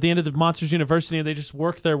 Yeah. At the end of the Monsters University, and they just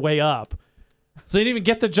work their way up. So they didn't even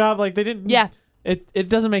get the job. Like they didn't. Yeah. It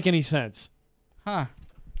doesn't make any sense. Huh.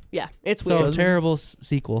 Yeah, it's So weird. terrible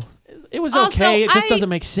sequel. It was Also, okay. It just I- doesn't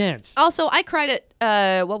make sense. Also, I cried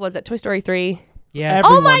at what was it? Toy Story 3. Yeah.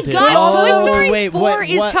 Oh my Everyone did. gosh, Oh, Toy Story wait, 4 what-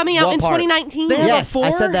 is what- coming out what in part? 2019. They have a Yes, I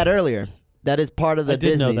 4? said that earlier. That is part of the I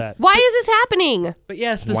did know Disney's. that. Why is this happening? But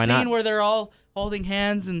yes, the Why scene not? where they're all holding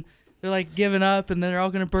hands and they're like giving up and they're all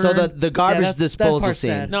gonna burn. So the garbage that disposal part's scene.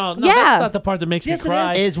 sad. No, Yeah. that's not the part that makes Yes, me it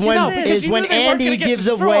cry. Is No, when because is you when knew they weren't Andy gonna get gives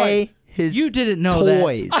destroyed. away his You didn't know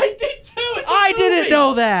toys. I did too. It's a I didn't movie.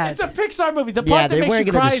 know that. It's a Pixar movie. The Yeah, part they that makes weren't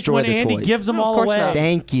you gonna cry is destroy when the Andy toys. gives them Of all course away. not.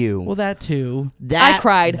 Thank you. Well, that too. That I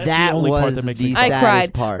cried. That's the That only part was that makes the me I cry. saddest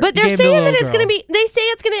cried. part. But they're You gave me a saying that little it's going to girl. be, they say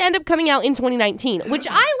it's going to end up coming out in 2019, which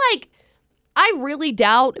I really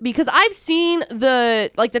doubt because I've seen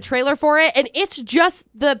the trailer for it and it's just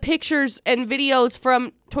the pictures and videos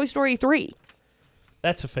from Toy Story 3.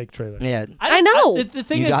 That's a fake trailer. Yeah. I know. The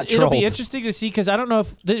thing You is, got it'll be trolled. interesting to see because I don't know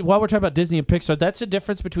if while we're talking about Disney and Pixar, that's the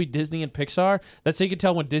difference between Disney and Pixar. That's how you can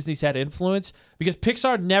tell when Disney's had influence because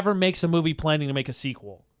Pixar never makes a movie planning to make a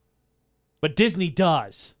sequel, but Disney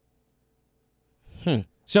does.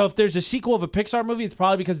 So if there's a sequel of a Pixar movie, it's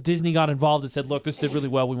probably because Disney got involved and said, "Look, this did really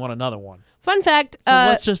well. We want another one." Fun fact, So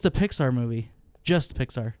what's just a Pixar movie? Just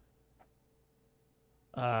Pixar.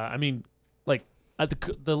 I mean, like at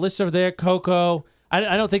the list over there, Coco.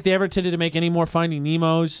 I don't think they ever intended to make any more Finding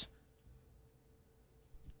Nemos.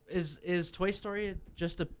 Is Toy Story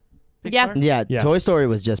just a Yeah. Pixar? Yeah, Yeah. Toy Story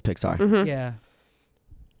was just Pixar. Yeah.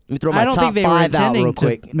 Let me throw my I don't top think they were 5 out intending real to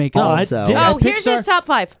quick. make it. No, I also, did- oh, here's Pixar- his top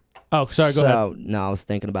 5. Oh, sorry. Go ahead. No, I was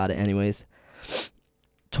thinking about it anyways.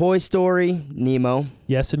 Toy Story, Nemo,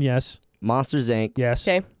 Yes and yes. Monsters Inc. Yes.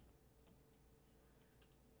 Okay.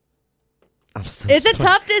 I'm still It's a stuck.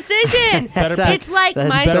 tough decision. Better That- It's like that's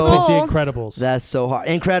my Better so- pick soul. The Incredibles. That's so hard.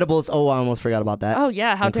 Incredibles. Oh, I almost forgot about that. Oh,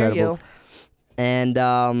 yeah. How dare you? Incredibles.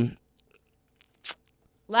 And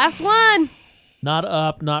Last one. Not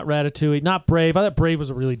Up, not Ratatouille, not Brave. I thought Brave was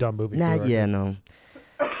a really dumb movie. nah, for the yeah, record. no.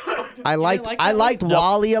 I liked like I that liked Nope.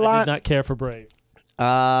 Wall-E a I lot. did not care for Brave.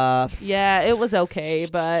 Yeah, it was okay,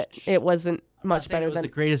 but it wasn't much It better was than. the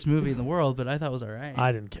greatest movie in the world, but I thought it was all right.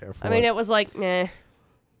 I didn't care for I mean, it. it was like, meh.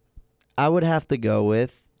 I would have to go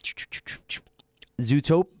with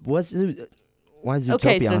Zootopia. Why is Zootopia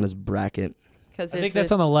Okay, so- on his bracket? Because I think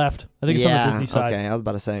that's on the left. I think it's on the Disney side. Okay, I was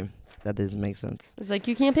about to say that doesn't make sense. It's like,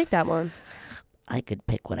 you can't pick that one. I could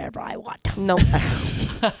pick whatever I want. No.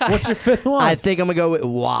 What's your fifth one? I think I'm gonna go with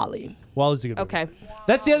Wall-E. Wally's a good movie. Okay.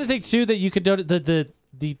 That's the other thing too that you could note. The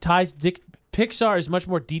ties. Pixar is much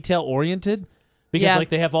more detail oriented because Yeah. like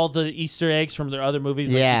they have all the Easter eggs from their other movies.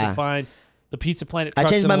 Like you Yeah. can find the Pizza Planet. I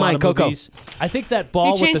Trucks changed in my a lot mind, of Coco. movies. I think that ball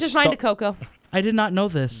He with changed the his mind to Coco. I did not know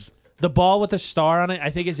this. the ball with the star on it. I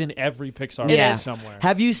think is in every Pixar It movie is. somewhere.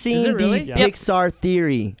 Have you seen it really? the Yeah. Yep. Pixar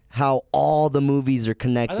theory? How all the movies are I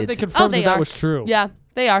connected. thought they confirmed they that are. was true. Yeah,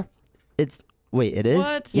 they are. Wait, it is?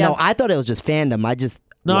 What? Yeah. No, I thought it was just fandom.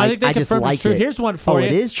 No, I think they I just confirmed like it's true. it. Here's one for you.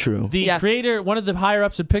 it is true. The Yeah. creator, one of the higher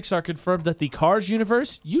ups in Pixar, confirmed that the Cars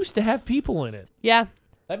universe used to have people in it. Yeah.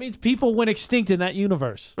 That means people went extinct in that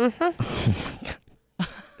universe.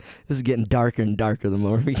 This is getting darker and darker the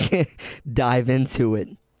more we can dive into it.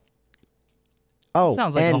 Oh,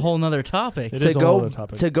 Sounds like a and whole nother topic. It to is a whole go other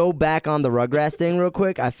topic. to go back on the Rugrats thing real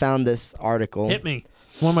quick, I found this article. Hit me.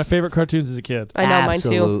 One of my favorite cartoons as a kid. I know,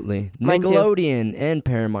 Absolutely. Mine too. Nickelodeon and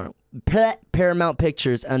Paramount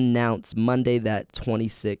Pictures announced Monday that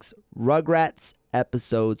 26 Rugrats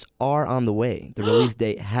episodes are on the way. The release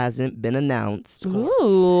date hasn't been announced.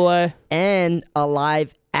 Ooh. And a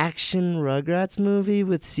live action Rugrats movie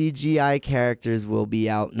with CGI characters will be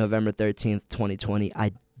out November 13th, 2020.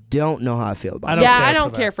 I don't know how I feel about I it. don't Yeah, care I for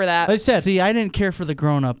don't that. care for that. Like I said, See, I didn't care for the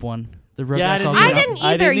grown-up one. The Rugrats Yeah, I didn't all either. grown up. didn't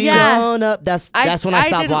I either, didn't yeah. Grown up, that's when I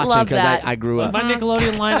stopped didn't watching love because that. I grew up. my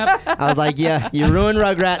Nickelodeon lineup, I was like, yeah, you ruined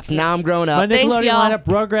Rugrats. Now I'm grown my up. Thanks, Nickelodeon y'all. lineup: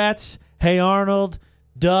 Rugrats, Hey Arnold,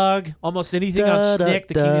 Doug, almost anything on Snick,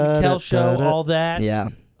 the Kenan and Kel show, all that. Yeah.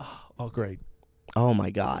 Oh, great. Oh my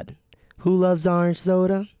God. Who loves orange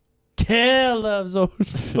soda? Kel loves orange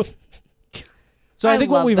soda. So I I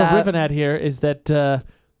think what love we've that. riffing at here is that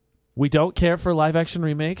we don't care for live action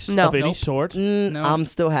remakes No. of any Nope. sort. No. I'm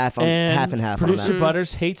still half and half on Producer that.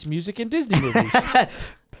 Butters hates music in Disney movies.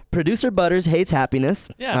 Producer Butters hates happiness.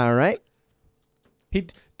 Yeah. All right.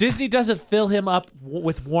 Disney doesn't fill him up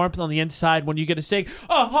with warmth on the inside when you get to sing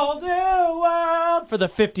 "A Whole New World" for the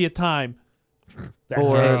 50th time. That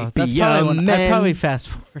Or- day. That's Be probably a one. man. I'd probably fast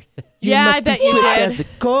forward. Yeah, must I be bet you swift did. as a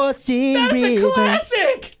coursing That is a river.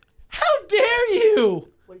 classic. How dare you?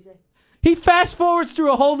 He fast forwards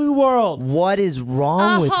through a whole new world. What is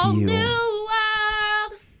wrong A with whole you? new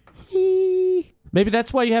world. Maybe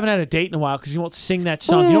that's why you haven't had a date in a while, because you won't sing that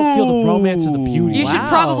song. You don't feel the romance of the beauty. You should Wow.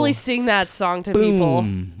 probably sing that song to people.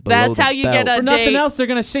 Boom. That's Below how the you belt. get a For date. nothing else, they're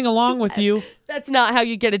gonna sing along with you. That's not how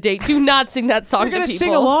you get a date. Do not sing that song They're to gonna people.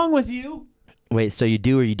 sing along with you. Wait, so you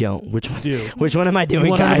do or you don't? Which one? Do. Which one am I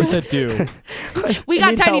doing, guys? 100% do. We I got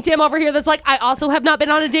need Tiny help. Tim over here that's like, I also have not been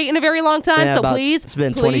on a date in a very long time, Yeah, so about- please. It's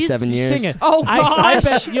been please. 27 years. Sing it. Oh, I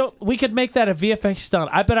gosh. bet we could make that a VFX stunt.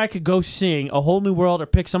 I bet I could go sing A Whole New World or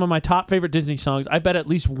pick some of my top favorite Disney songs. I bet at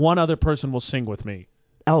least one other person will sing with me.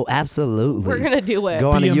 Oh, absolutely. We're going to do it.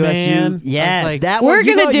 Go on Be a a USU. man. Yes, Like, that We're one.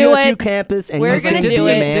 You gonna go do USU it. campus and We're you gonna sing do Be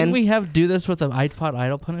a it. Man. Didn't we do this with the iPod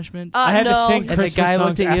Idol punishment? I had to no. sing And Christmas the guy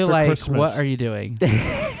songs looked at you after like, Christmas. "What are you doing?" It's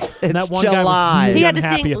And that one July. guy was He had to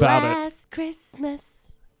unhappy sing about it. Last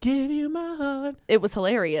Christmas. Give you my heart. It was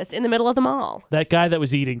hilarious in the middle of the mall. That guy that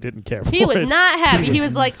was eating didn't care for He was it. not happy. He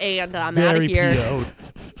was like, and I'm out of Very here. PO'd.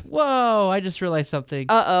 Whoa! I just realized something.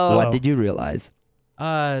 Uh-oh. What did you realize?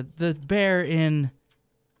 The bear in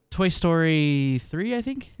Toy Story 3, I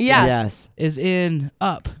think, Yes. Yes. is in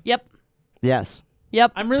Up. Yep. Yes.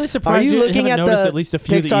 Yep. I'm really surprised you looking haven't at noticed the at least a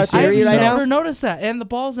few of the Pixar Easter theory eggs. right now? Never noticed that, and the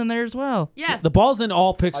ball's in there as well. Yeah. The ball's in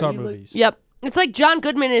all Pixar you movies. Yep. It's like John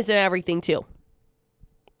Goodman is in everything too.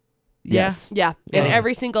 Yes. Yeah. In Yeah.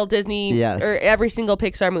 every single Disney Yes. or every single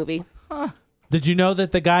Pixar movie. Did you know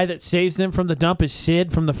that the guy that saves them from the dump is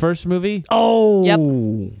Sid from the first movie? Oh. Yep.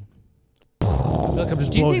 Look, I'm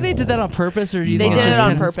just Do you blowing think they did that on purpose, or do you They think did it's it just on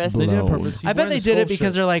kinda- purpose. They did it on blown. purpose. He's I bet wearing they the did it skull because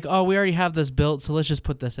shirt. they're like, "Oh, we already have this built, so let's just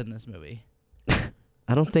put this in this movie."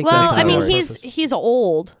 I don't think Well, that's how I it mean, works. he's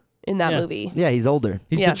old in that Yeah. movie. Yeah, he's older.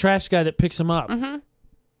 He's Yeah. the trash guy that picks him up. Mm-hmm.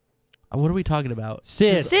 What are we talking about?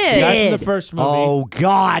 Sid. Sid. The guy from Sid. the first movie Oh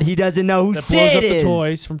God, he doesn't know who that blows Sid up is. the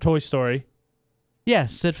toys from Toy Story.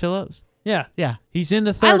 Yes, Sid Phillips. Yeah. Yeah. He's in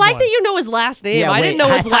the third I like one. that you know his last name. Yeah, I wait. didn't know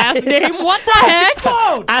his last name. What the heck?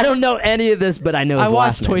 Explode! I don't know any of this, but I know his I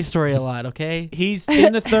watched last Toy name. Story a lot. Okay. He's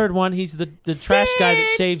in the third one. He's the trash guy that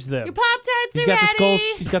Sid, saves them. Your Pop-Tarts He's are got the skull. ready.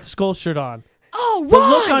 He's got the skull shirt on. Oh, The right.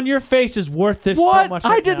 look on your face is worth this so What? much. I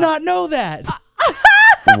right did now. not know that.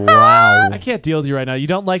 Wow. I can't deal with you right now. You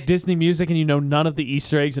don't like Disney music and you know none of the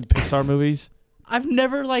Easter eggs in Pixar movies. I've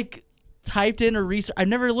never typed in or research. I've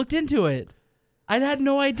never looked into it. I had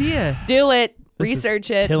no idea. Do it. This is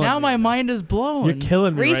Research it. killing Now me. my mind is blown. You're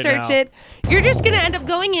killing me Research right now. it. You're just going to end up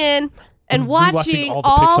going in and I'm rewatching watching all the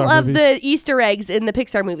all Pixar of movies. the Easter eggs in the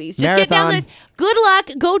Pixar movies. Just get down the Marathon. good luck.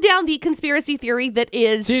 Go down the conspiracy theory that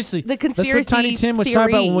is Seriously, the conspiracy that's what Tiny Tim was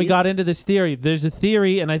talking about when we got theories. into this theory. There's a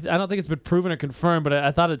theory, and I don't think it's been proven or confirmed, but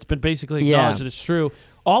I thought it's been basically Yeah. acknowledged that it's true.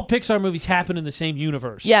 All Pixar movies happen in the same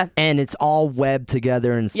universe. Yeah. And it's all webbed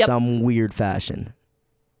together in Yep. some weird fashion.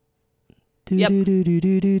 Yep.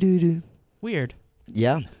 Do-do-do-do-do-do-do. Weird.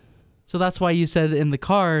 Yeah. So that's why you said in the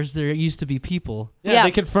Cars there used to be people. Yeah, Yeah.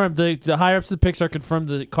 they confirmed, the higher ups of Pixar confirmed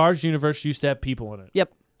the Cars universe used to have people in it.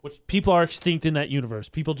 Yep. Which people are extinct in that universe.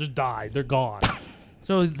 People just died. They're gone.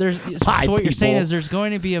 So there's Hi, so what you're saying people. is there's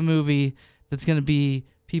going to be a movie that's going to be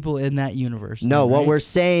people in that universe. No, then, what right? we're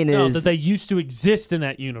saying No, is that they used to exist in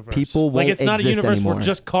that universe. People like won't it's not a exist universe anymore. where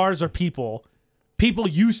just cars are people. People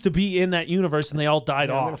used to be in that universe and they all died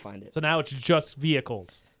Yeah, I'm gonna off. find it. So now it's just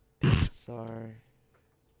vehicles. Sorry.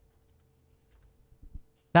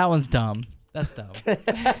 That one's dumb. That's dumb.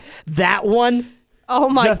 That one? Oh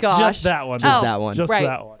my just, gosh. Just that one. Just that one. Just Right.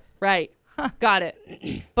 that one. Right. Got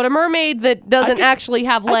it. But a mermaid that doesn't actually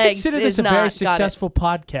have I legs consider is this a not. very Got it. successful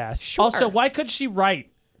podcast. Sure. Also, why could she write?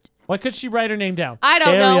 Why could she write her name down? I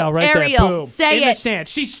don't know. Ariel, right Ariel, there. Boom. say in the it. sand.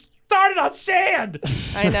 She started on sand.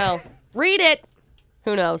 I know. Read it.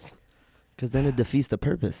 Who knows? Because then it defeats the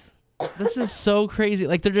purpose. This is so crazy.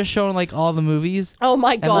 Like they're just showing all the movies Oh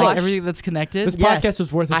my and gosh. everything that's connected. This Yes. podcast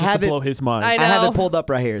was worth it I just have to it- blow his mind. I I have know. it pulled up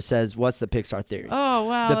right here. It says, what's the Pixar theory? Oh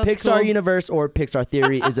wow. The that's Pixar cool. universe or Pixar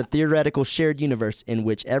theory is a theoretical shared universe in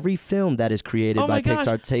which every film that is created Oh by my gosh.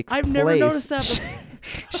 Pixar takes I've place, never noticed that.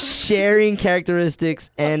 sharing characteristics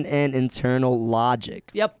and an internal logic.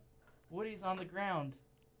 Yep. Woody's on the ground.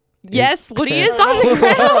 Yes, Woody is on the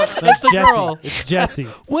ground. That's the Jesse. girl. It's Jesse.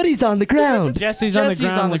 Woody's on the ground. Jesse's on the Jesse's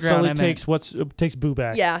ground. on the and ground, slowly I meant. takes Boo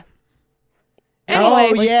back. Yeah. Oh,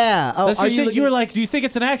 Anyway, yeah. Oh, That's are just you it. You were like, do you think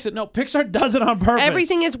it's an accident? No, Pixar does it on purpose.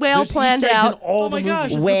 everything is well There's planned Easter eggs in out. all Oh my the gosh.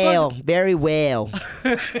 movies. well, very well.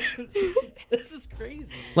 This is crazy.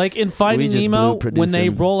 Like in Finding We just Nemo, blew when they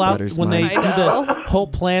producer roll out, Butter's when they mind. do I know. the whole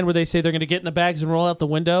plan where they say they're going to get in the bags and roll out the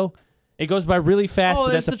window, it goes by really fast, Oh,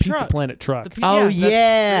 but that's there's a the Pizza truck. Planet truck. Oh, that's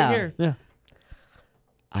yeah. Right here. Yeah,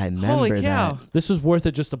 I remember Holy cow. that. this was worth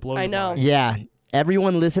it just to blow. I your know. mind. Yeah.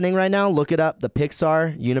 Everyone listening right now, look it up. The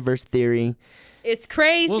Pixar universe theory. It's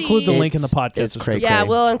crazy. We'll include the link in the It's- podcast. it's cray-cray. Yeah,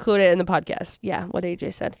 we'll include it in the podcast. Yeah, what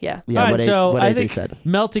AJ said. Yeah. Yeah, All right, what, so what I AJ think said.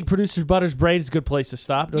 melting producer Butter's brain is a good place to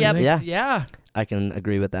stop. Don't Yep. you think? Yeah, Yeah. I can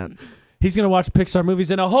agree with that. He's gonna watch Pixar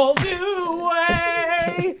movies in a whole new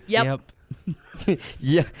way. Yep.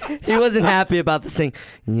 Yeah, he wasn't happy about the sing.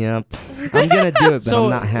 Yep, I'm gonna do it, but So- I'm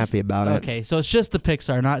not happy about it. Okay, so it's just the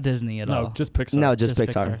Pixar, not Disney at No, all. just Pixar. No, just Just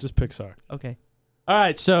Pixar. Pixar. Just Pixar. Okay. All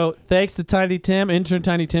right, so thanks to Tiny Tim, intern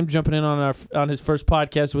Tiny Tim, jumping in on his first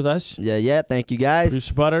podcast with us. Yeah. Thank you guys.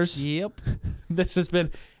 Producer Butters. Yep. This has been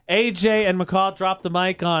AJ and McCall. Drop the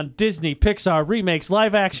mic on Disney, Pixar, remakes,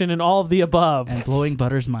 live action, and all of the above. And blowing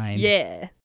Butter's mind. Yeah.